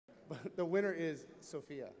But the winner is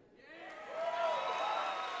Sofia.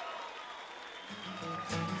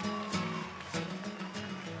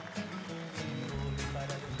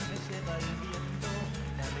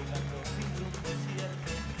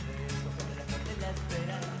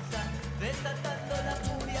 Desatando la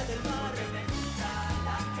furia del mar, que me gusta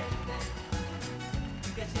la gente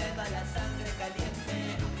que lleva la sangre caliente,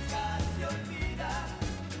 nunca se olvida,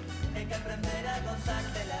 hay que aprender a gozar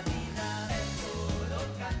de la vida, el puro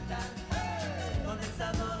canta, con el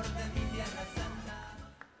sabor de mi tierra santa.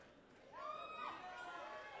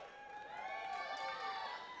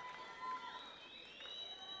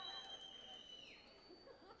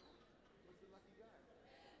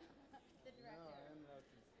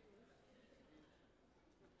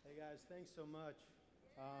 Hey guys, thanks so much.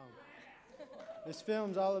 This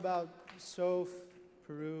film's all about Sof,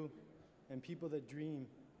 Peru, and people that dream.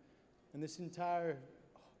 And this entire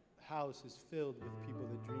house is filled with people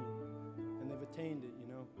that dream. And they've attained it, you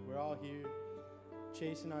know. We're all here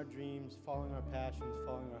chasing our dreams, following our passions,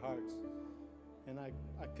 following our hearts. And I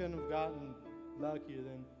couldn't have gotten luckier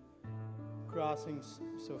than crossing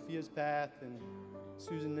Sofia's path and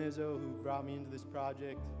Susan Nizzo, who brought me into this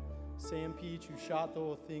project, Sam Peach, who shot the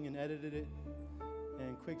whole thing and edited it,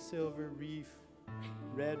 and Quicksilver, Reef,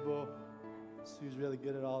 Red Bull. Sue's really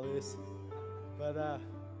good at all this. But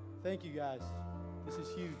thank you guys. This is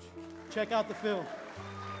huge. Check out the film.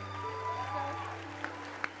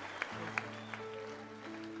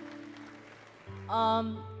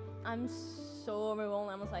 I'm so overwhelmed.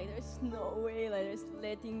 I was like, there's no way, like, just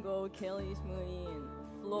letting go, kill this movie and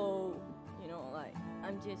flow, you know, like,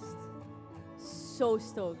 I'm just so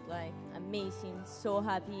stoked, like, amazing, so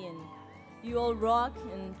happy, and you all rock,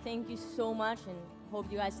 and thank you so much, and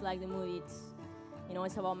hope you guys like the movie. It's, you know,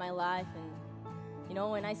 it's about my life, and, you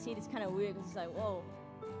know, when I see it, it's kind of weird, because it's like, whoa,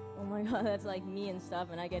 oh my God, that's like me and stuff,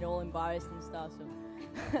 and I get all embarrassed and stuff, so,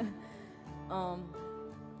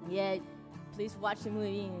 yeah, please watch the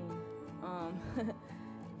movie,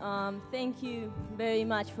 and thank you very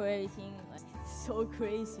much for everything. Like, it's so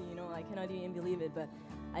crazy, you know, I cannot even believe it, but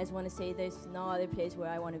I just want to say there's no other place where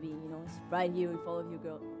I want to be, you know, it's right here with all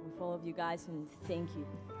of you guys, and thank you.